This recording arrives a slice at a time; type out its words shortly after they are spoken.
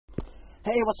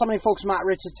Hey, what's happening, folks? Matt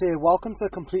Richards here. Welcome to the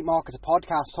Complete Marketer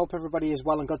Podcast. Hope everybody is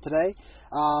well and good today.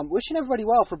 Wishing everybody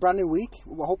well for a brand new week.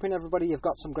 We're hoping everybody have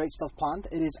got some great stuff planned.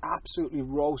 It is absolutely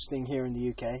roasting here in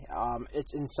the UK.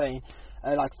 It's insane.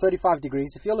 Like 35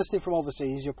 degrees. If you're listening from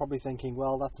overseas, you're probably thinking,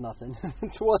 well, that's nothing.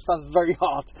 To us, that's very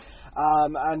hot.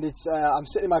 And it's I'm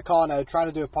sitting in my car now trying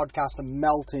to do a podcast and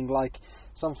melting like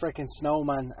some freaking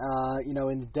snowman,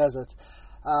 in the desert.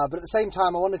 But at the same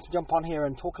time, I wanted to jump on here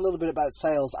and talk a little bit about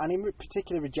sales, and in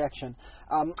particular rejection.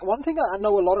 One thing that I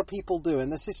know a lot of people do,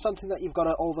 and this is something that you've got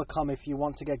to overcome if you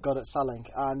want to get good at selling,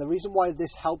 and the reason why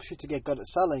this helps you to get good at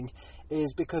selling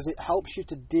is because it helps you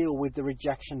to deal with the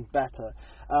rejection better.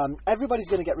 Everybody's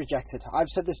going to get rejected. I've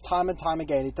said this time and time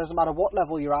again. It doesn't matter what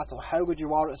level you're at or how good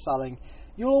you are at selling.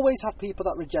 You'll always have people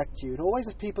that reject you. You'll always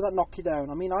have people that knock you down.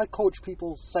 I mean, I coach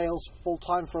people sales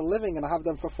full-time for a living, and I have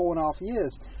done for 4.5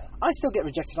 years. I still get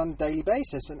rejected on a daily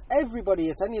basis, and everybody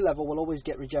at any level will always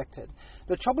get rejected.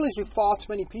 The trouble is with far too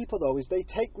many people, though, is they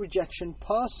take rejection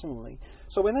personally.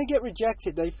 So when they get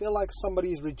rejected, they feel like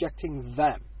somebody is rejecting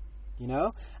them.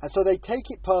 And so they take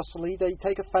it personally, they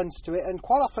take offense to it, and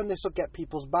quite often this will get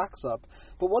people's backs up.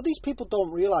 But what these people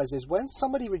don't realize is when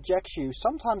somebody rejects you,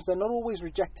 sometimes they're not always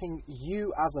rejecting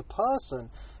you as a person.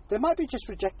 They might be just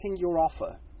rejecting your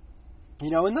offer.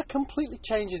 And that completely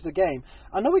changes the game.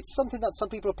 I know it's something that some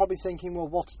people are probably thinking, well,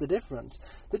 what's the difference?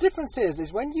 The difference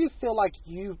is when you feel like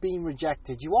you've been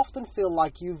rejected, you often feel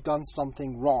like you've done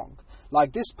something wrong.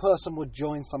 Like this person would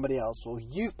join somebody else, or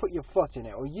you've put your foot in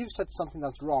it, or you've said something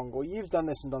that's wrong, or you've done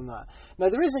this and done that. Now,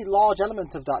 there is a large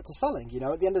element of that to selling.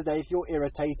 At the end of the day, if you're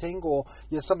irritating, or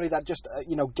you're somebody that just,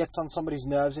 gets on somebody's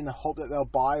nerves in the hope that they'll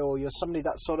buy, or you're somebody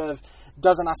that sort of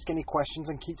doesn't ask any questions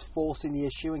and keeps forcing the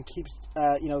issue and keeps,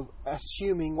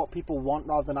 assuming what people want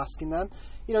rather than asking them,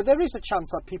 there is a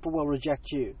chance that people will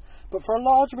reject you. But for a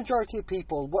large majority of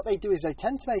people, what they do is they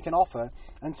tend to make an offer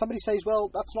and somebody says, well,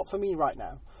 that's not for me right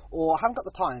now, or I haven't got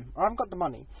the time, or I haven't got the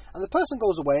money. And the person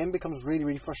goes away and becomes really,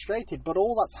 really frustrated. But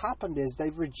all that's happened is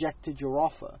they've rejected your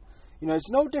offer. It's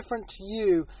no different to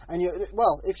you and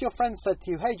if your friend said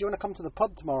to you, hey, do you want to come to the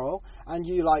pub tomorrow? And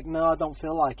you're like, no, I don't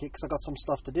feel like it because I got some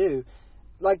stuff to do.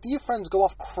 Like, do your friends go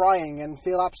off crying and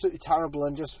feel absolutely terrible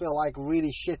and just feel like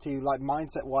really shitty, like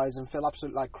mindset-wise, and feel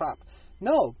absolutely like crap?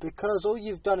 No, because all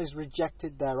you've done is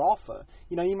rejected their offer.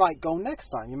 You might go next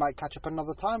time. You might catch up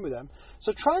another time with them.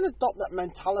 So try and adopt that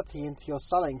mentality into your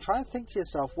selling. Try and think to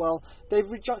yourself, well, they've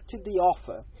rejected the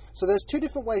offer. So there's two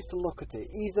different ways to look at it.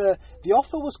 Either the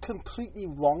offer was completely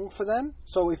wrong for them.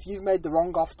 So if you've made the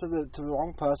wrong offer to the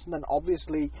wrong person, then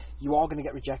obviously you are going to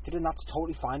get rejected, and that's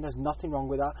totally fine. There's nothing wrong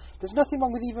with that. There's nothing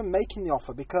wrong with even making the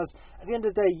offer, because at the end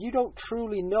of the day, you don't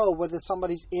truly know whether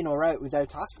somebody's in or out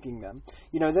without asking them.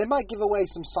 They might give away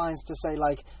some signs to say,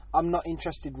 like, I'm not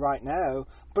interested right now,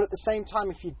 but at the same time,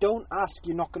 if you don't ask,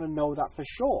 you're not going to know that for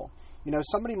sure.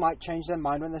 Somebody might change their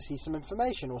mind when they see some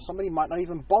information, or somebody might not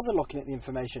even bother looking at the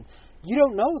information. You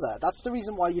don't know that. That's the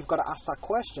reason why you've got to ask that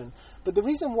question. But the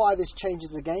reason why this changes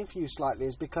the game for you slightly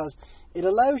is because it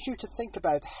allows you to think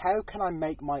about, how can I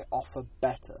make my offer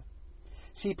better?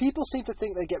 See, people seem to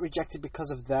think they get rejected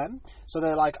because of them. So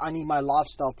they're like, I need my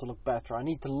lifestyle to look better. I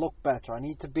need to look better. I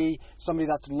need to be somebody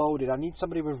that's loaded. I need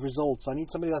somebody with results. I need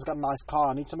somebody that's got a nice car.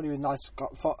 I need somebody with nice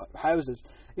houses.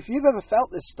 If you've ever felt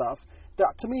this stuff,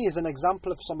 that to me is an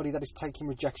example of somebody that is taking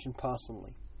rejection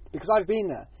personally. Because I've been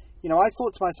there. I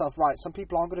thought to myself, right, some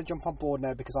people aren't going to jump on board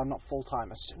now because I'm not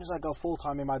full-time. As soon as I go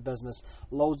full-time in my business,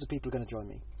 loads of people are going to join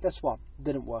me. Guess what? It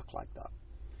didn't work like that.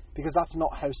 Because that's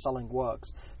not how selling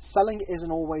works. Selling isn't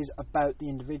always about the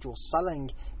individual. Selling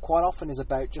quite often is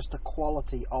about just the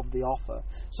quality of the offer.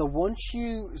 So once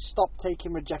you stop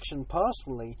taking rejection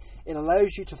personally, it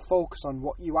allows you to focus on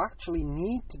what you actually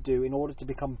need to do in order to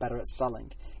become better at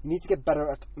selling. You need to get better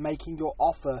at making your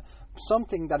offer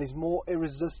something that is more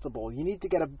irresistible. You need to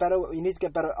get better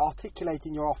at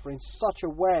articulating your offer in such a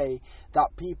way that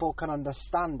people can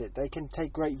understand it. They can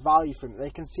take great value from it. They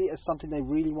can see it as something they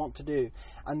really want to do.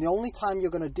 And the only time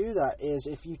you're going to do that is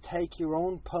if you take your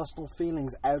own personal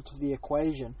feelings out of the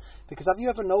equation. Because have you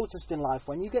ever noticed in life,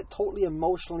 when you get totally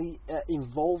emotionally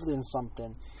involved in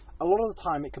something, a lot of the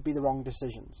time it could be the wrong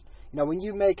decisions. When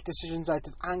you make decisions out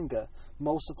of anger,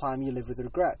 most of the time you live with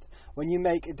regret. When you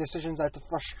make decisions out of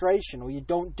frustration, or you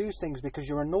don't do things because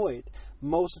you're annoyed,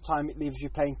 most of the time it leaves you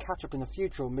playing catch up in the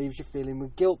future, or leaves you feeling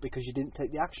with guilt because you didn't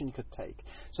take the action you could take.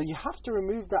 So you have to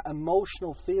remove that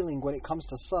emotional feeling when it comes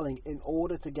to selling in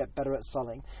order to get better at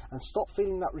selling, and stop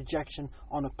feeling that rejection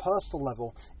on a personal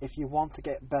level if you want to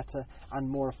get better and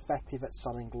more effective at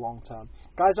selling long term.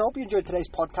 Guys, I hope you enjoyed today's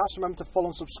podcast. Remember to follow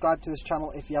and subscribe to this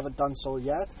channel if you haven't done so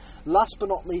yet. Last but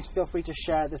not least, feel free to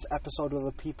share this episode with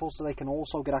other people so they can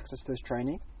also get access to this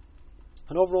training.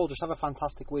 And overall, just have a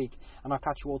fantastic week, and I'll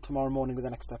catch you all tomorrow morning with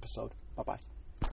the next episode. Bye-bye.